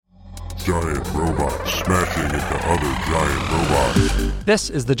Giant robots smashing into other giant robots. This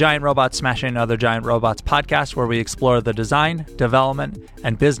is the Giant Robots Smashing into Other Giant Robots podcast, where we explore the design, development,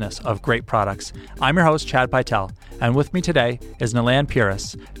 and business of great products. I'm your host, Chad Pytel, and with me today is Nilan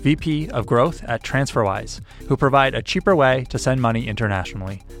Piras, VP of Growth at TransferWise, who provide a cheaper way to send money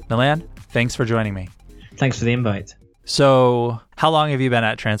internationally. Nilan, thanks for joining me. Thanks for the invite. So, how long have you been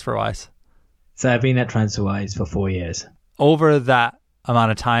at TransferWise? So I've been at TransferWise for 4 years. Over that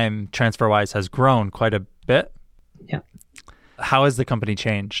amount of time, TransferWise has grown quite a bit. Yeah. How has the company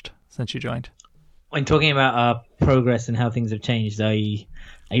changed since you joined? When talking about our progress and how things have changed, I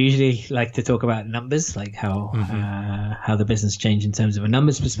usually like to talk about numbers, like how the business changed in terms of a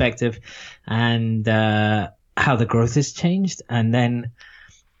numbers perspective, and how the growth has changed. And then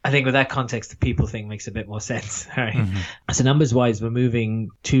I think with that context, the people thing makes a bit more sense. Right? So numbers wise, we're moving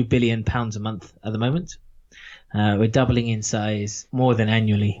 £2 billion a month at the moment. We're doubling in size more than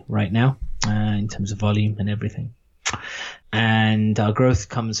annually right now in terms of volume and everything. And our growth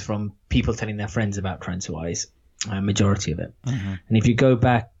comes from people telling their friends about TransferWise, majority of it. And if you go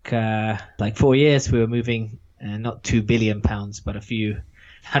back like 4 years, we were moving not £2 billion, but a few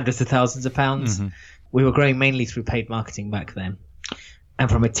hundreds of thousands of pounds. We were growing mainly through paid marketing back then. And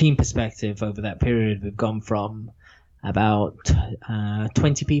from a team perspective, over that period, we've gone from about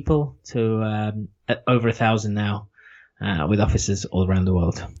 20 people to over 1,000 now, with offices all around the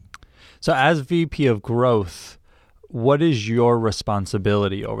world. So as VP of Growth, what is your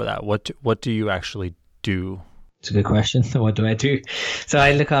responsibility over that? What do you actually do? It's a good question. What do I do? So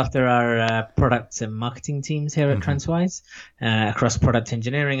I look after our product and marketing teams here at TransferWise. Across product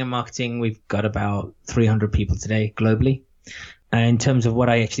engineering and marketing, we've got about 300 people today globally. In terms of what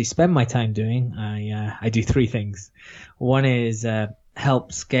I actually spend my time doing, I do three things. One is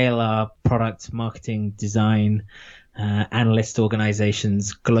help scale our product, marketing, design, analyst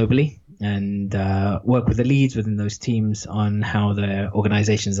organizations globally, and work with the leads within those teams on how their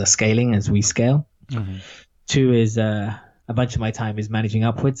organizations are scaling as we scale. Two is a bunch of my time is managing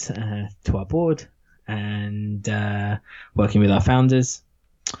upwards to our board and working with our founders.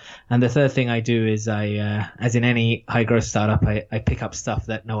 And the third thing I do is as in any high growth startup, I pick up stuff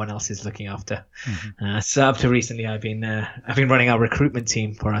that no one else is looking after. So up to recently, I've been running our recruitment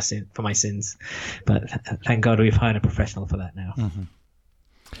team for my sins, but thank God we've hired a professional for that now.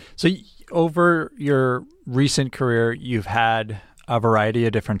 So over your recent career, you've had a variety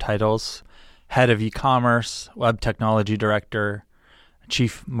of different titles: head of e-commerce, web technology director,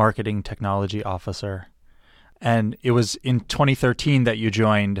 chief marketing technology officer. And it was in 2013 that you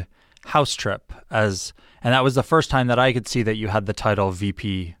joined Housetrip and that was the first time that I could see that you had the title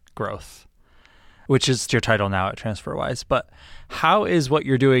VP Growth, which is your title now at TransferWise. But how is what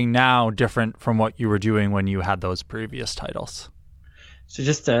you're doing now different from what you were doing when you had those previous titles? So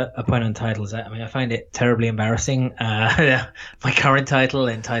just a point on titles. I find it terribly embarrassing. My current title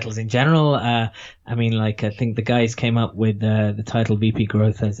and titles in general. I think the guys came up with the title VP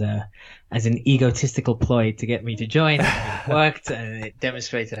Growth as an egotistical ploy to get me to join. It worked, and it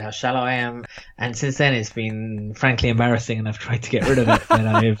demonstrated how shallow I am. And since then, it's been frankly embarrassing, and I've tried to get rid of it,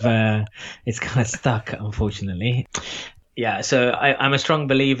 but it's kind of stuck, unfortunately. Yeah, so I'm a strong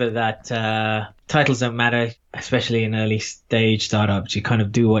believer that titles don't matter, especially in early stage startups. You kind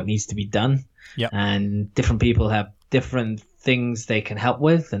of do what needs to be done. Yep. And different people have different things they can help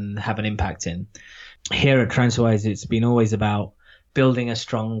with and have an impact in. Here at TransferWise, it's been always about building a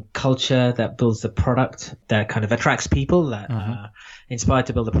strong culture that builds the product that kind of attracts people that are inspired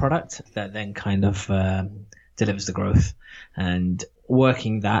to build a product that then kind of delivers the growth, and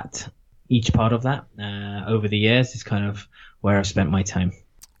working that. Each part of that over the years is kind of where I've spent my time.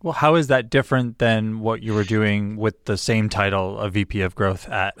 Well, how is that different than what you were doing with the same title of VP of Growth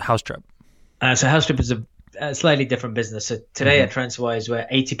at Housetrip? So Housetrip is a slightly different business. So today at TransferWise, we're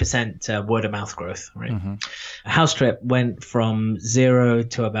 80% word of mouth growth. Right? Housetrip went from 0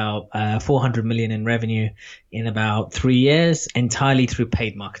 to about 400 million in revenue in about 3 years, entirely through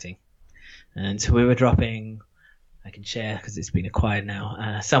paid marketing. And so we were dropping, I can share because it's been acquired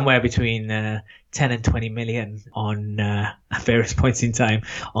now, somewhere between 10 and 20 million on at various points in time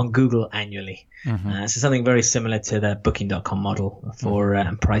on Google annually. So something very similar to the Booking.com model for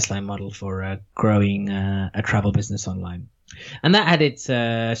and Priceline model for growing a travel business online. And that had its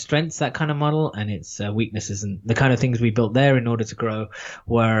strengths, that kind of model, and its weaknesses. And the kind of things we built there in order to grow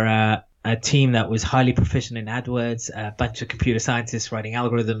were a team that was highly proficient in AdWords, a bunch of computer scientists writing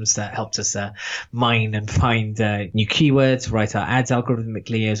algorithms that helped us mine and find new keywords, write our ads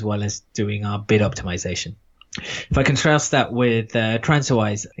algorithmically, as well as doing our bid optimization. If I contrast that with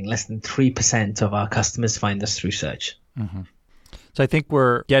TransferWise, I think less than 3% of our customers find us through search. So I think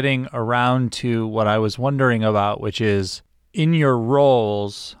we're getting around to what I was wondering about, which is in your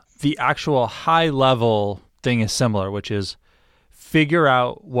roles, the actual high level thing is similar, which is figure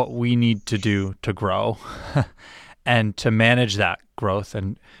out what we need to do to grow and to manage that growth.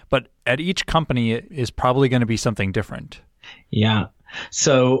 But at each company, it is probably going to be something different. Yeah.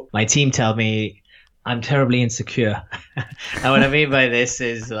 So my team tell me I'm terribly insecure. And what I mean by this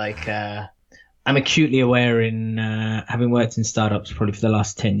is like, I'm acutely aware in having worked in startups probably for the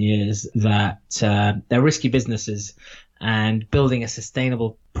last 10 years that they're risky businesses, and building a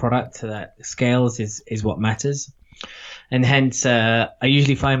sustainable product that scales is what matters. And hence, I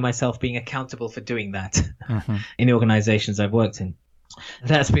usually find myself being accountable for doing that in the organizations I've worked in.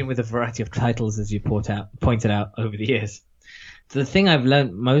 That's been with a variety of titles, as you pointed out over the years. The thing I've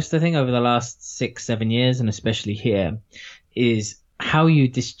learned most, I think, over the last 6-7 years, and especially here, is how you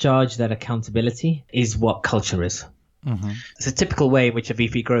discharge that accountability is what culture is. It's a typical way in which a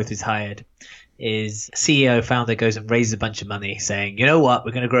VP growth is hired. Is CEO founder goes and raises a bunch of money saying, you know what,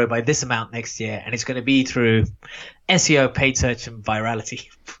 we're going to grow by this amount next year, and it's going to be through SEO, paid search, and virality.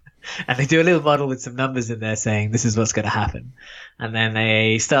 And they do a little model with some numbers in there saying this is what's going to happen. And then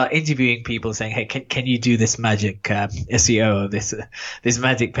they start interviewing people saying, hey, can you do this magic SEO or this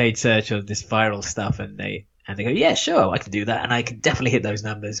magic paid search or this viral stuff? And they go, yeah, sure, I can do that. And I can definitely hit those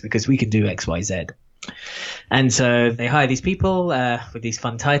numbers because we can do X, Y, Z. And so they hire these people with these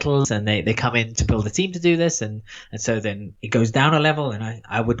fun titles, and they come in to build a team to do this. And so then it goes down a level, and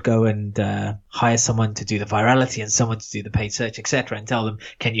I would go and hire someone to do the virality and someone to do the paid search, etc., and tell them,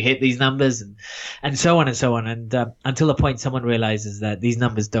 can you hit these numbers? And so on and so on. And until the point someone realizes that these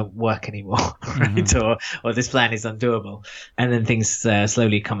numbers don't work anymore, right? Or this plan is undoable. And then things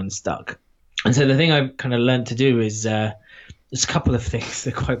slowly come unstuck. And so the thing I've kind of learned to do is there's a couple of things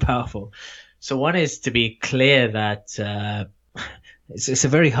that are quite powerful. So one is to be clear that it's a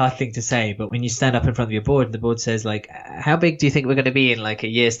very hard thing to say, but when you stand up in front of your board and the board says, like, how big do you think we're going to be in like a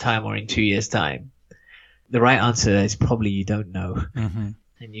year's time or in 2 years' time? The right answer is probably you don't know. And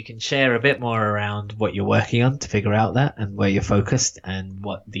you can share a bit more around what you're working on to figure out that and where you're focused and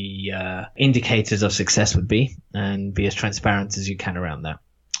what the indicators of success would be, and be as transparent as you can around that.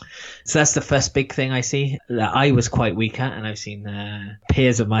 So that's the first big thing I see that I was quite weak at, and I've seen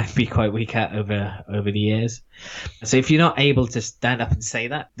peers of mine be quite weak at over the years. So if you're not able to stand up and say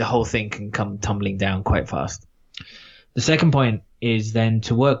that, the whole thing can come tumbling down quite fast. The second point is then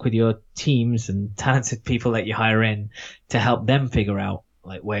to work with your teams and talented people that you hire in to help them figure out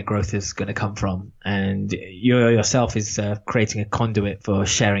like where growth is going to come from, and you yourself is creating a conduit for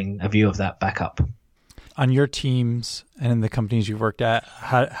sharing a view of that back up. On your teams and in the companies you've worked at,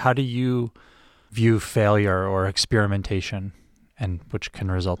 how do you view failure or experimentation, and which can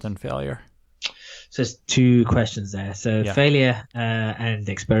result in failure? So there's two questions there. So failure and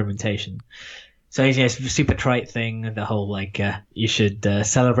experimentation. So it's a super trite thing, the whole like you should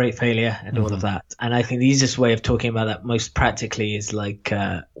celebrate failure and all of that. And I think the easiest way of talking about that most practically is like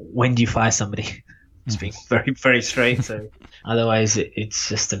when do you fire somebody? It's being very, very straight. So otherwise it's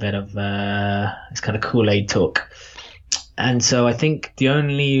just a bit of it's kind of Kool-Aid talk. And so I think the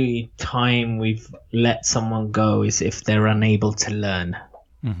only time we've let someone go is if they're unable to learn.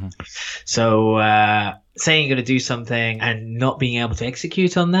 So saying you're going to do something and not being able to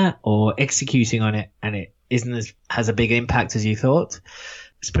execute on that, or executing on it and it isn't has a big impact as you thought,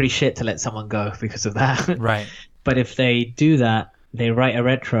 it's pretty shit to let someone go because of that. Right. But if they do that, they write a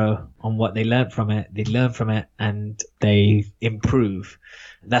retro on what they learned from it, they learn from it, and they improve.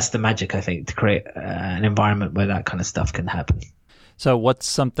 That's the magic, I think, to create an environment where that kind of stuff can happen. So what's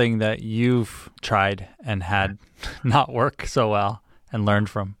something that you've tried and had not work so well and learned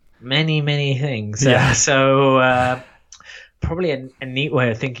from? Many, many things. Yeah. So probably a neat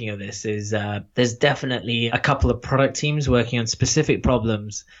way of thinking of this is there's definitely a couple of product teams working on specific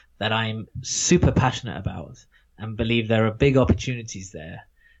problems that I'm super passionate about and believe there are big opportunities there.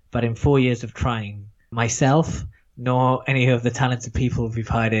 But in 4 years of trying, myself nor any of the talented people we've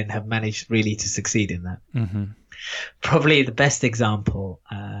hired in have managed really to succeed in that. Probably the best example,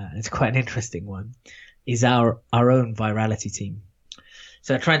 it's quite an interesting one, is our own virality team.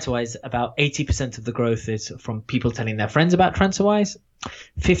 So at TransferWise, about 80% of the growth is from people telling their friends about TransferWise.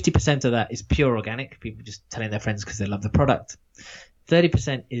 50% of that is pure organic, people just telling their friends because they love the product.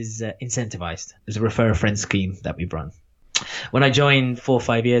 30% is incentivized. There's a refer a friend scheme that we've run. When I joined 4 or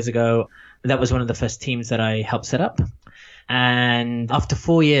 5 years ago, that was one of the first teams that I helped set up. And after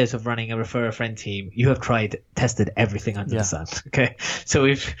 4 years of running a refer a friend team, you have tested everything under the sun. Okay. So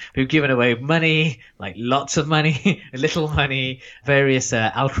we've given away money, like lots of money, little money, various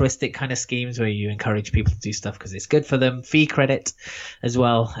altruistic kind of schemes where you encourage people to do stuff because it's good for them, fee credit as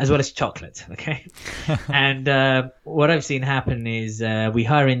well as chocolate. Okay. And what I've seen happen is we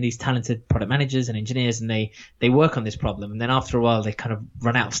hire in these talented product managers and engineers, and they work on this problem. And then after a while, they kind of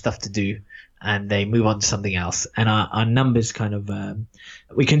run out of stuff to do, and they move on to something else. And our numbers kind of,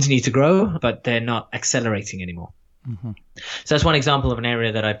 we continue to grow, but they're not accelerating anymore. Mm-hmm. So that's one example of an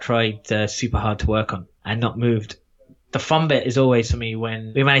area that I've tried super hard to work on and not moved. The fun bit is always for me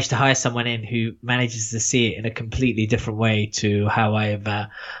when we manage to hire someone in who manages to see it in a completely different way to how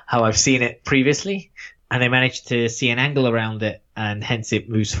I've seen it previously. And they manage to see an angle around it, and hence it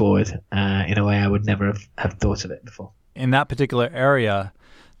moves forward in a way I would never have thought of it before. In that particular area,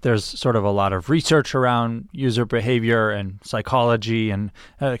 there's sort of a lot of research around user behavior and psychology and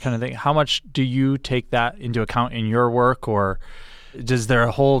that kind of thing. How much do you take that into account in your work, or is there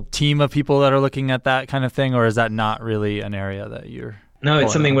a whole team of people that are looking at that kind of thing, or is that not really an area that you're... No,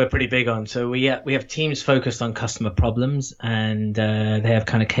 it's something we're pretty big on. So we have teams focused on customer problems, and they have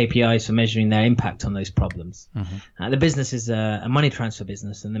kind of KPIs for measuring their impact on those problems. Mm-hmm. The business is a money transfer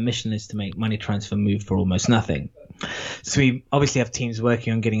business, and the mission is to make money transfer move for almost nothing. So we obviously have teams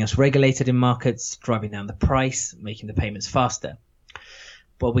working on getting us regulated in markets, driving down the price, making the payments faster.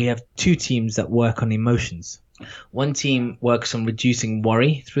 But we have two teams that work on emotions. One team works on reducing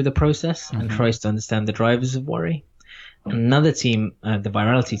worry through the process and tries to understand the drivers of worry. Another team, the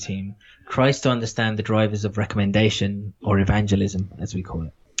virality team, tries to understand the drivers of recommendation or evangelism, as we call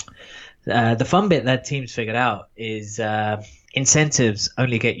it. The fun bit that teams figured out is incentives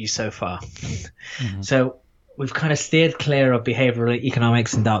only get you so far. Mm-hmm. So we've kind of steered clear of behavioral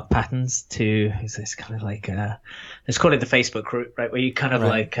economics and dark patterns to, it's kind of like, let's call it the Facebook route, right? Where you kind of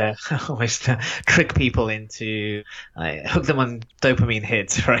almost trick people into, hook them on dopamine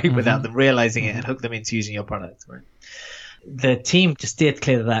hits, right? Mm-hmm. Without them realizing it, and hook them into using your product, right? The team just steered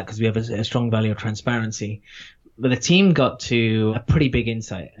clear of that because we have a strong value of transparency. But the team got to a pretty big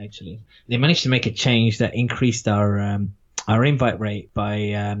insight, actually. They managed to make a change that increased our invite rate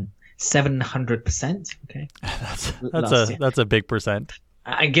by 700%. Okay, that's a big percent.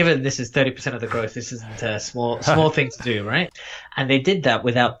 And given this is 30% of the growth, this isn't a small thing to do, right? And they did that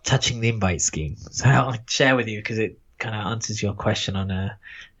without touching the invite scheme. So I'll share with you because it kind of answers your question on an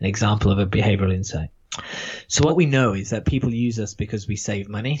example of a behavioral insight. So what we know is that people use us because we save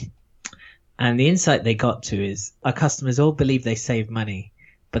money. And the insight they got to is our customers all believe they save money,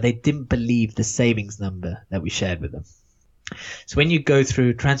 but they didn't believe the savings number that we shared with them. So when you go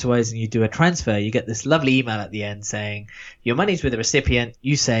through TransferWise and you do a transfer, you get this lovely email at the end saying, your money's with the recipient,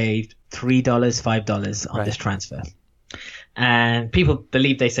 you saved $3, $5 on this transfer. And people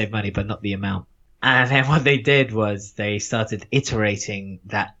believe they save money, but not the amount. And then what they did was they started iterating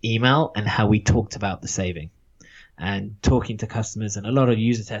that email and how we talked about the saving. And talking to customers and a lot of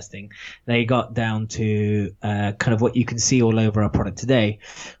user testing, they got down to kind of what you can see all over our product today,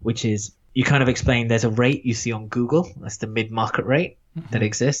 which is you kind of explain there's a rate you see on Google. That's the mid-market rate that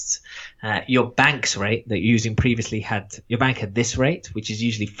exists. Your bank's rate that you're using previously your bank had this rate, which is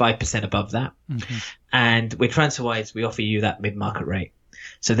usually 5% above that. Mm-hmm. And with TransferWise, we offer you that mid-market rate.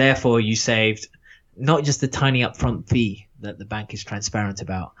 So therefore you saved not just the tiny upfront fee that the bank is transparent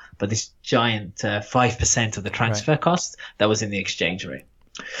about, but this giant 5% of the transfer cost that was in the exchange rate.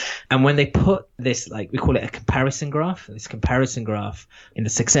 And when they put this, like we call it a comparison graph, in the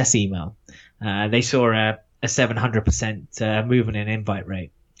success email, they saw a 700% movement in invite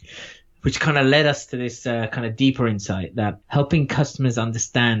rate, which kind of led us to this kind of deeper insight that helping customers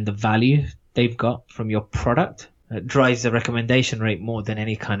understand the value they've got from your product drives the recommendation rate more than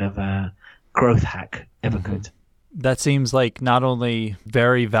any kind of growth hack ever could. That seems like not only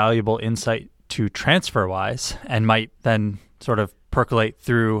very valuable insight to TransferWise and might then sort of percolate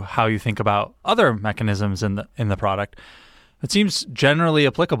through how you think about other mechanisms in the product. It seems generally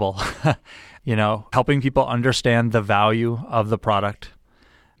applicable. Helping people understand the value of the product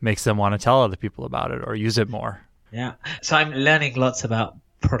makes them want to tell other people about it or use it more. Yeah. So I'm learning lots about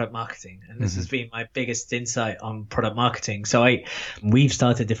product marketing, and this has been my biggest insight on product marketing. So we've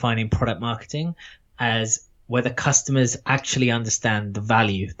started defining product marketing as whether customers actually understand the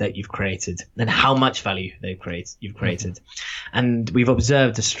value that you've created and how much value you've created. And we've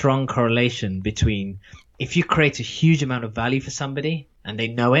observed a strong correlation between if you create a huge amount of value for somebody and they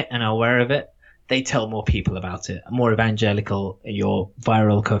know it and are aware of it, they tell more people about it, more evangelical, your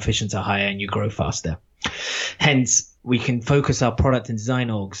viral coefficients are higher and you grow faster. Hence, we can focus our product and design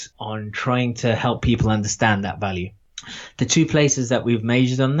orgs on trying to help people understand that value. The two places that we've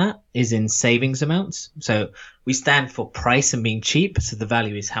measured on that is in savings amounts. So we stand for price and being cheap. So the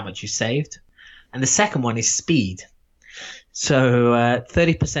value is how much you saved. And the second one is speed. So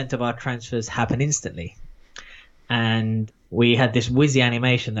 30% of our transfers happen instantly. And we had this whizzy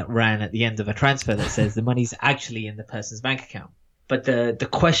animation that ran at the end of a transfer that says the money's actually in the person's bank account. But the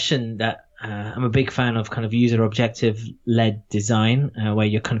question that I'm a big fan of kind of user objective led design, where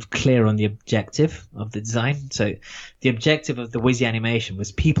you're kind of clear on the objective of the design. So the objective of the whizzy animation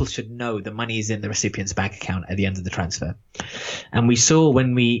was people should know the money is in the recipient's bank account at the end of the transfer. And we saw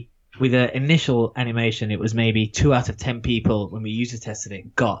with the initial animation, it was maybe 2 out of 10 people when we user tested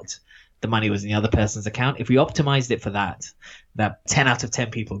it got the money was in the other person's account. If we optimized it for that 10 out of 10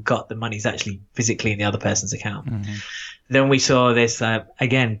 people got the money's actually physically in the other person's account. Mm-hmm. Then we saw this,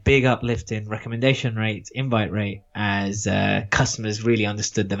 again, big uplift in recommendation rate, invite rate, as customers really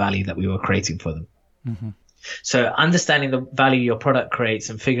understood the value that we were creating for them. Mm-hmm. So understanding the value your product creates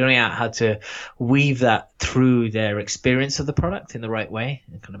and figuring out how to weave that through their experience of the product in the right way,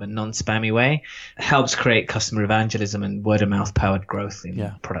 in kind of a non-spammy way, helps create customer evangelism and word-of-mouth powered growth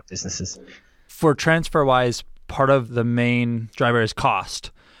in product businesses. For TransferWise, part of the main driver is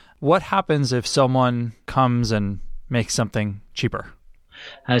cost. What happens if someone comes and makes something cheaper?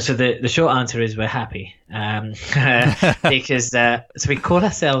 So the short answer is we're happy because so we call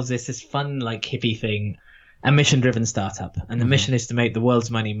ourselves this fun, like hippie thing, a mission-driven startup. And the mission is to make the world's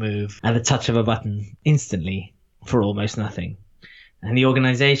money move at the touch of a button instantly for almost nothing. And the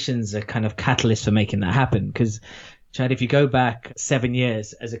organizations are kind of catalysts for making that happen because, Chad, if you go back 7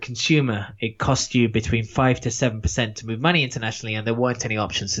 years as a consumer, it cost you between 5 to 7% to move money internationally, and there weren't any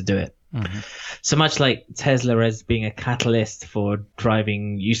options to do it. Mm-hmm. So much like Tesla as being a catalyst for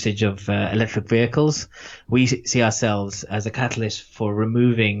driving usage of electric vehicles, we see ourselves as a catalyst for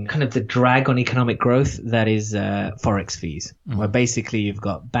removing kind of the drag on economic growth that is Forex fees, where basically you've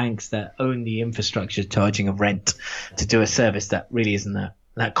got banks that own the infrastructure charging a rent to do a service that really isn't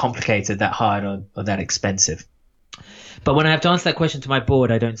that complicated, that hard, or that expensive. But when I have to answer that question to my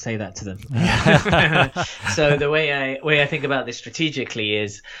board, I don't say that to them. So the way I think about this strategically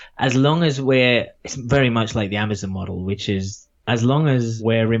is, as long as it's very much like the Amazon model, which is as long as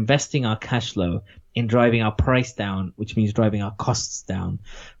we're investing our cash flow in driving our price down, which means driving our costs down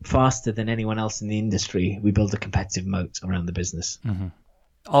faster than anyone else in the industry, we build a competitive moat around the business. Mm-hmm.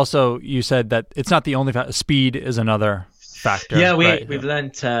 Also, you said that it's not the only factor. Speed is another factor. Yeah, we've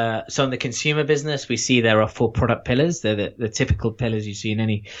learned. So in the consumer business, we see there are 4 product pillars. They're the typical pillars you see in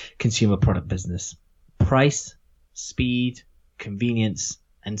any consumer product business: price, speed, convenience,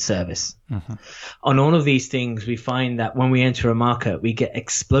 and service. Mm-hmm. On all of these things, we find that when we enter a market, we get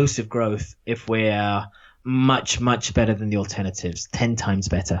explosive growth if we're much, much better than the alternatives, 10 times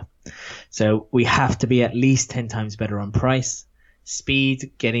better. So we have to be at least 10 times better on price.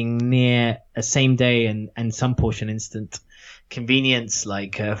 Speed, getting near a same day and some portion instant. Convenience,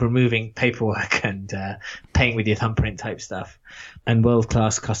 like removing paperwork and paying with your thumbprint type stuff, and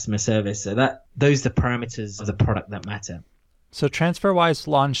world-class customer service. So those are the parameters of the product that matter. So TransferWise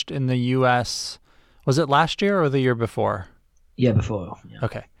launched in the US, was it last year or the year before? Yeah, before. Yeah.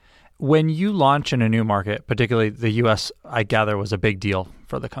 Okay. When you launch in a new market, particularly the US, I gather was a big deal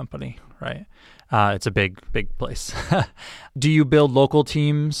for the company, right? It's a big place. Do you build local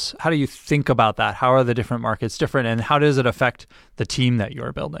teams? How do you think about that? How are the different markets different, and how does it affect the team that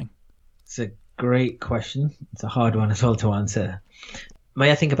you're building? It's a great question. It's a hard one as well to answer. The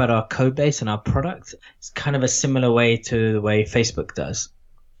way I think about our code base and our product, it's kind of a similar way to the way Facebook does.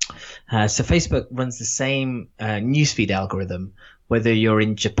 So Facebook runs the same newsfeed algorithm, whether you're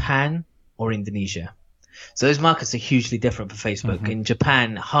in Japan or Indonesia. So those markets are hugely different for Facebook. Mm-hmm. In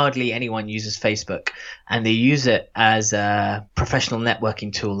Japan, hardly anyone uses Facebook, and they use it as a professional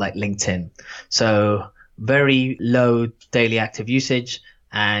networking tool like LinkedIn. So very low daily active usage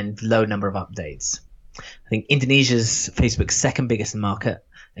and low number of updates. I think Indonesia's Facebook's second biggest market.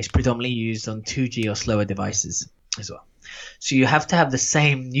 It's predominantly used on 2G or slower devices as well. So you have to have the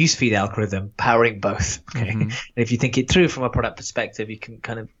same newsfeed algorithm powering both. Okay? Mm-hmm. If you think it through from a product perspective, you can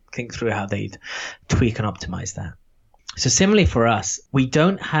kind of think through how they'd tweak and optimize that. So similarly for us, we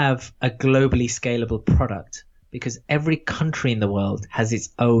don't have a globally scalable product because every country in the world has its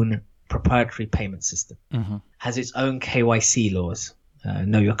own proprietary payment system, has its own KYC laws,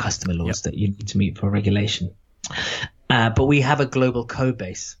 know your customer laws that you need to meet for regulation. But we have a global code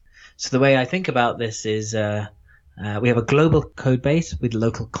base. So the way I think about this is we have a global code base with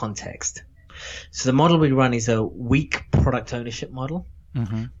local context. So the model we run is a weak product ownership model.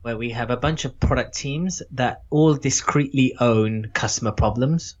 Mm-hmm. Where we have a bunch of product teams that all discretely own customer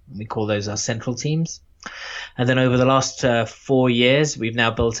problems. We call those our central teams. And then over the last 4 years, we've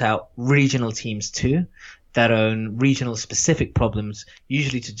now built out regional teams too, that own regional specific problems,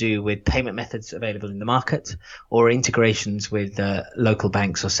 usually to do with payment methods available in the market or integrations with local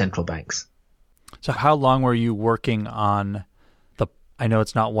banks or central banks. So how long were you working on I know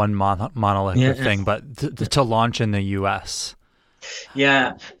it's not one monolithic thing, but to launch in the US?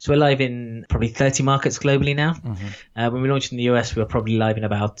 Yeah, so we're live in probably 30 markets globally now. When we launched in the US, we were probably live in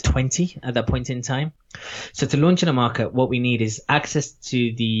about 20 at that point in time. So to launch in a market, what we need is access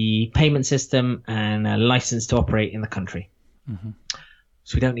to the payment system and a license to operate in the country.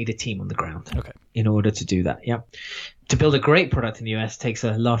 So we don't need a team on the ground in order to do that. Yeah. To build a great product in the US takes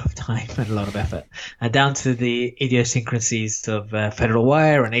a lot of time and a lot of effort, down to the idiosyncrasies of Federal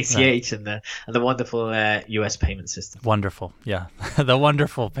Wire and ACH and the wonderful US payment system. Wonderful. Yeah. The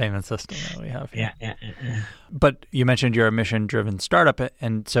wonderful payment system that we have here. Yeah. But you mentioned you're a mission-driven startup,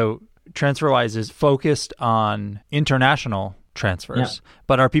 and so TransferWise is focused on international transfers.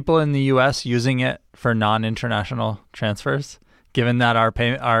 But are people in the US using it for non-international transfers, given that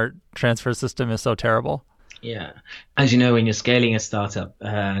our transfer system is so terrible? Yeah. As you know, when you're scaling a startup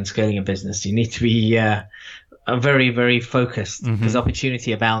and scaling a business, you need to be very, very focused because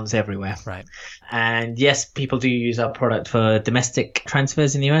opportunity abounds everywhere. Right. And yes, people do use our product for domestic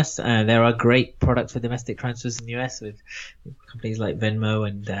transfers in the US. There are great products for domestic transfers in the US with companies like Venmo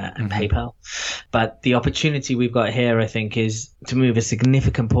and PayPal. But the opportunity we've got here, I think, is to move a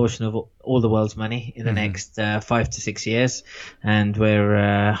significant portion of all the world's money in the next 5 to 6 years. And we're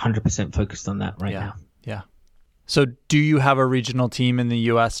 100% focused on that right now. Yeah. So do you have a regional team in the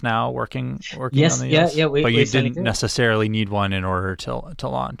U.S. now working yes, on the U.S.? Yeah. But you didn't necessarily need one in order to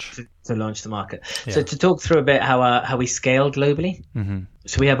launch. To launch the market. Yeah. So to talk through a bit how we scale globally.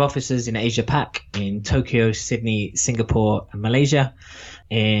 So we have offices in Asia Pac, in Tokyo, Sydney, Singapore, and Malaysia.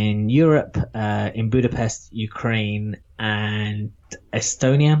 In Europe, in Budapest, Ukraine, and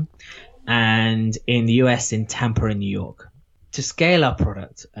Estonia. And in the U.S., in Tampa and New York. To scale our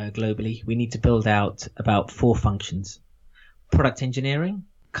product globally, we need to build out about 4 functions: product engineering,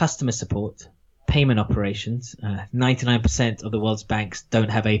 customer support, payment operations. 99% of the world's banks don't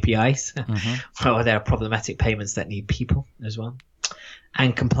have APIs, or there are problematic payments that need people as well,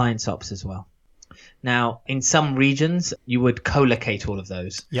 and compliance ops as well. Now, in some regions, you would co-locate all of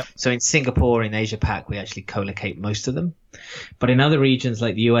those. So in Singapore, in Asia Pac, we actually co-locate most of them. But in other regions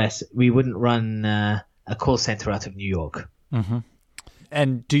like the US, we wouldn't run a call center out of New York.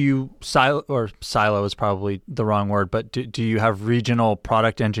 And do you silo is probably the wrong word, but do you have regional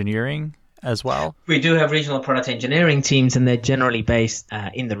product engineering as well? We do have regional product engineering teams, and they're generally based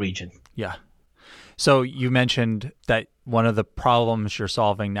in the region. Yeah. So you mentioned that one of the problems you're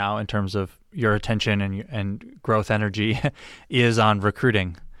solving now in terms of your attention and growth energy is on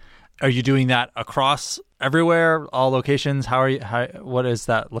recruiting. Are you doing that across everywhere, all locations? What does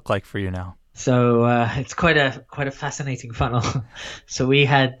that look like for you now? So it's quite a fascinating funnel. So we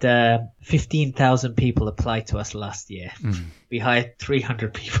had 15,000 people apply to us last year. We hired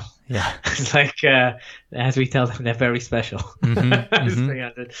 300 people. Yeah, it's like as we tell them, they're very special.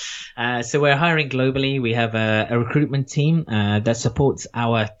 300. So we're hiring globally. We have a recruitment team that supports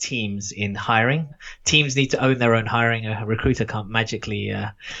our teams in hiring. Teams need to own their own hiring. A recruiter can't magically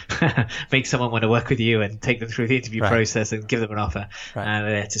make someone want to work with you and take them through the interview process and give them an offer. They're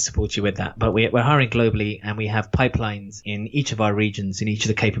there to support you with that. But we're hiring globally, and we have pipelines in each of our regions, in each of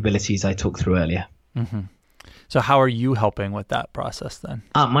the capabilities I talked through earlier. So how are you helping with that process then?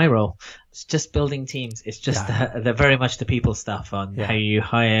 My role, it's just building teams. It's just the very much the people stuff on how you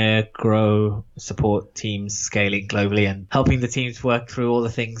hire, grow, support teams, scaling globally, and helping the teams work through all the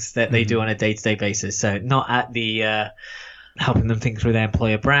things that they do on a day-to-day basis. So not at the helping them think through their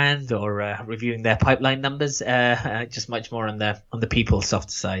employer brand or reviewing their pipeline numbers, just much more on the people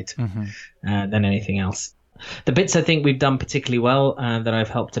softer side than anything else. The bits I think we've done particularly well that I've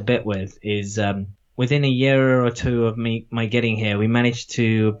helped a bit with is within a year or two of my getting here, we managed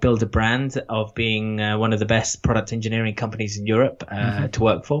to build a brand of being one of the best product engineering companies in Europe to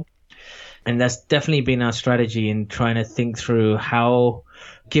work for. And that's definitely been our strategy in trying to think through how,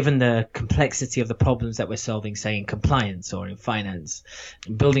 given the complexity of the problems that we're solving, say in compliance or in finance,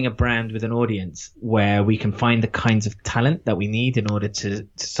 building a brand with an audience where we can find the kinds of talent that we need in order to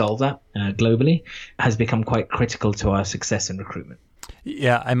solve that globally has become quite critical to our success in recruitment.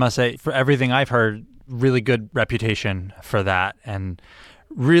 Yeah, I must say, for everything I've heard, really good reputation for that and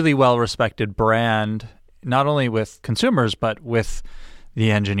really well-respected brand, not only with consumers, but with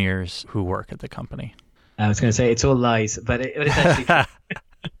the engineers who work at the company. I was going to say it's all lies, but it's actually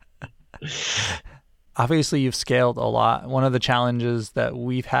Obviously, you've scaled a lot. One of the challenges that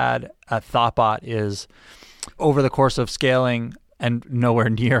we've had at Thoughtbot is over the course of scaling, and nowhere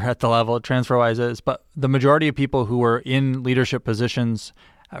near at the level TransferWise is, but the majority of people who were in leadership positions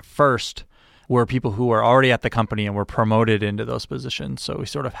at first were people who were already at the company and were promoted into those positions. So we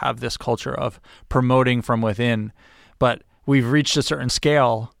sort of have this culture of promoting from within, but we've reached a certain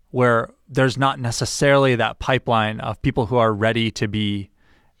scale where there's not necessarily that pipeline of people who are ready to be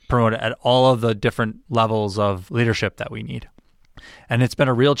promoted at all of the different levels of leadership that we need. And it's been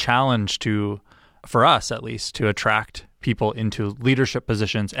a real challenge for us at least, to attract people into leadership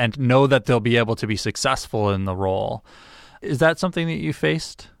positions and know that they'll be able to be successful in the role. Is that something that you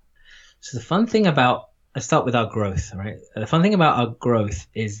faced? So the fun thing about, let's start with our growth, right? The fun thing about our growth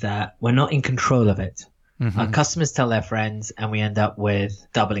is that we're not in control of it. Mm-hmm. Our customers tell their friends and we end up with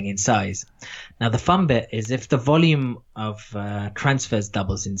doubling in size. Now, the fun bit is if the volume of transfers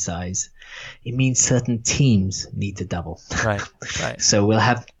doubles in size, it means certain teams need to double. Right. So we'll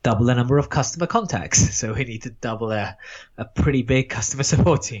have double the number of customer contacts. So we need to double a pretty big customer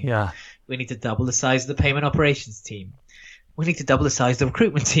support team. Yeah. We need to double the size of the payment operations team. We need to double the size of the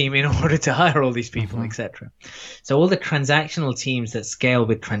recruitment team in order to hire all these people, etc. So all the transactional teams that scale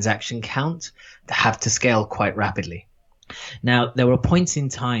with transaction count have to scale quite rapidly. Now, there were points in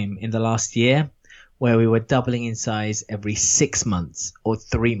time in the last year where we were doubling in size every 6 months or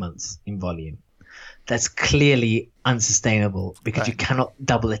 3 months in volume. That's clearly unsustainable because you cannot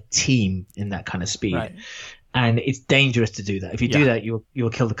double a team in that kind of speed. Right. And it's dangerous to do that. If you do that, you'll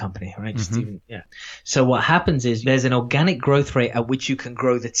kill the company, right? So what happens is there's an organic growth rate at which you can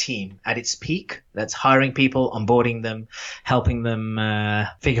grow the team at its peak. That's hiring people, onboarding them, helping them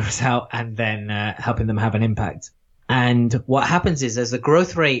figure us out, and then helping them have an impact. And what happens is as the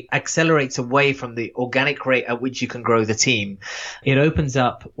growth rate accelerates away from the organic rate at which you can grow the team, it opens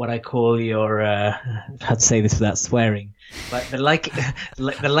up what I call your, how to say this without swearing, but the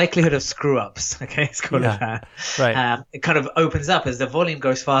likelihood of screw ups. Okay. It's called that. Right. It kind of opens up as the volume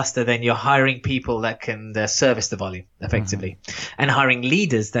goes faster, then you're hiring people that can service the volume effectively and hiring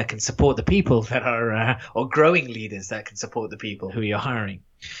leaders that can support the people that are, or growing leaders that can support the people who you're hiring.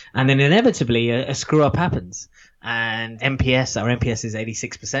 And then inevitably a screw up happens. And our NPS is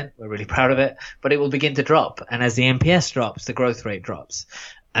 86%. We're really proud of it, but it will begin to drop. And as the NPS drops, the growth rate drops.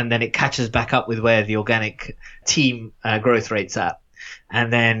 And then it catches back up with where the organic team growth rate's at.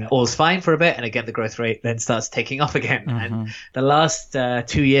 And then all's fine for a bit. And again, the growth rate then starts taking off again. And the last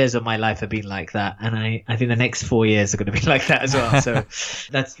 2 years of my life have been like that. And I think the next 4 years are going to be like that as well. So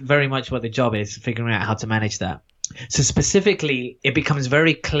that's very much what the job is, figuring out how to manage that. So specifically, it becomes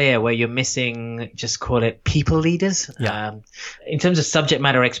very clear where you're missing, just call it people leaders. Yeah. In terms of subject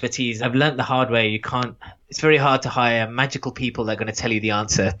matter expertise, I've learned the hard way. It's very hard to hire magical people that are going to tell you the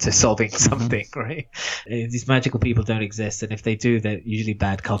answer to solving something, right? These magical people don't exist. And if they do, they're usually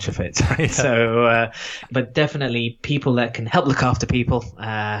bad culture fits, right? Yeah. So, but definitely people that can help look after people,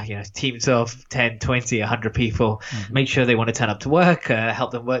 teams of 10, 20, 100 people, make sure they want to turn up to work,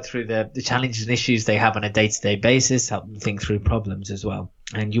 help them work through the challenges and issues they have on a day-to-day basis, help them think through problems as well.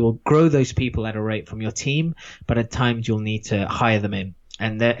 And you will grow those people at a rate from your team, but at times you'll need to hire them in.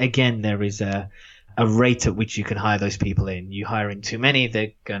 And there is a rate at which you can hire those people in. You hire in too many,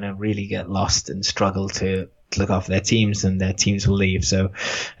 they're going to really get lost and struggle to look after their teams, and their teams will leave. So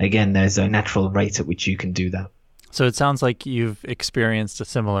again, there's a natural rate at which you can do that. So it sounds like you've experienced a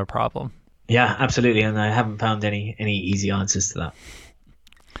similar problem. Yeah, absolutely. And I haven't found any easy answers to that.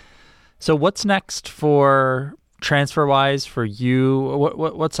 So what's next for TransferWise for you?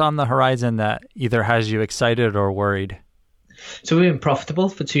 What's on the horizon that either has you excited or worried? So we've been profitable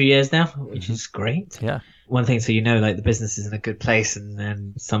for 2 years now, which is great. Yeah. One thing, so the business is in a good place and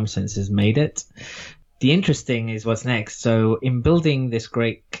in some senses made it. The interesting is what's next. So in building this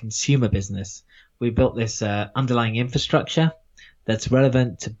great consumer business, we built this underlying infrastructure that's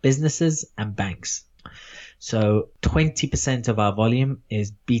relevant to businesses and banks. So 20% of our volume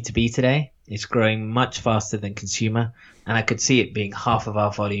is B2B today. It's growing much faster than consumer, and I could see it being half of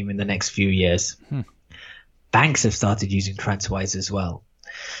our volume in the next few years. Banks have started using TransferWise as well.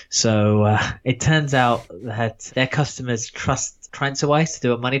 So it turns out that their customers trust TransferWise to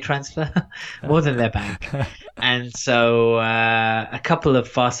do a money transfer more than their bank. And so a couple of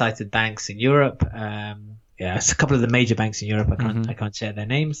far-sighted banks in Europe, it's a couple of the major banks in Europe, I can't share their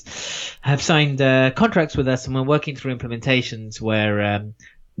names, have signed contracts with us, and we're working through implementations where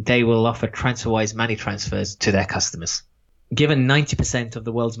they will offer TransferWise money transfers to their customers. Given 90% of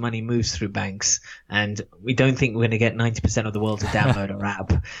the world's money moves through banks, and we don't think we're going to get 90% of the world to download our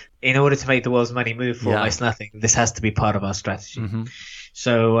app, in order to make the world's money move for almost nothing, this has to be part of our strategy.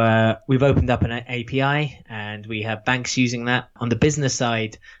 So we've opened up an API and we have banks using that. On the business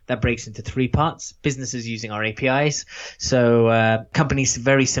side, that breaks into 3 parts. Businesses using our APIs. So companies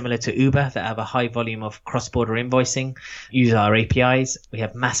very similar to Uber that have a high volume of cross-border invoicing use our APIs. We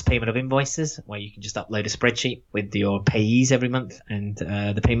have mass payment of invoices where you can just upload a spreadsheet with your payees every month and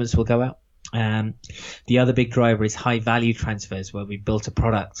the payments will go out. The other big driver is high value transfers, where we built a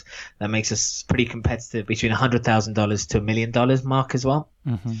product that makes us pretty competitive between $100,000 to $1 million mark as well.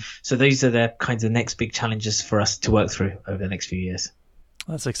 Mm-hmm. So these are the kinds of next big challenges for us to work through over the next few years.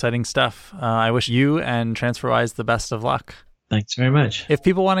 That's exciting stuff. I wish you and TransferWise the best of luck. Thanks very much. If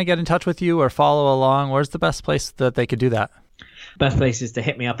people want to get in touch with you or follow along, where's the best place that they could do that? Best place is to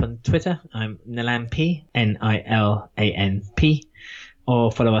hit me up on Twitter. I'm Nilan P, Nilanp.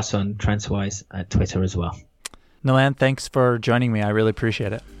 Or follow us on TransferWise at Twitter as well. Nilan, thanks for joining me. I really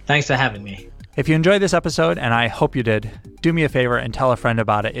appreciate it. Thanks for having me. If you enjoyed this episode, and I hope you did, do me a favor and tell a friend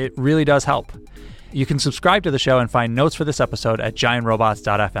about it. It really does help. You can subscribe to the show and find notes for this episode at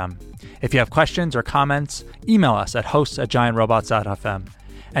giantrobots.fm. If you have questions or comments, email us at hosts@giantrobots.fm.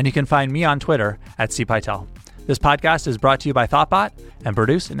 And you can find me on Twitter at cpytel. This podcast is brought to you by Thoughtbot and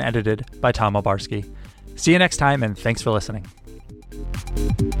produced and edited by Tom Obarski. See you next time, and thanks for listening.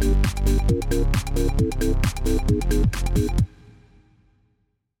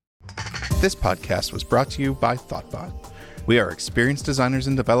 This podcast was brought to you by Thoughtbot. We are experienced designers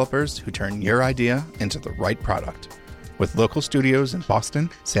and developers who turn your idea into the right product. With local studios in Boston,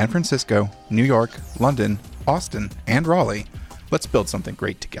 San Francisco, New York, London, Austin, and Raleigh, let's build something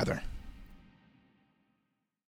great together.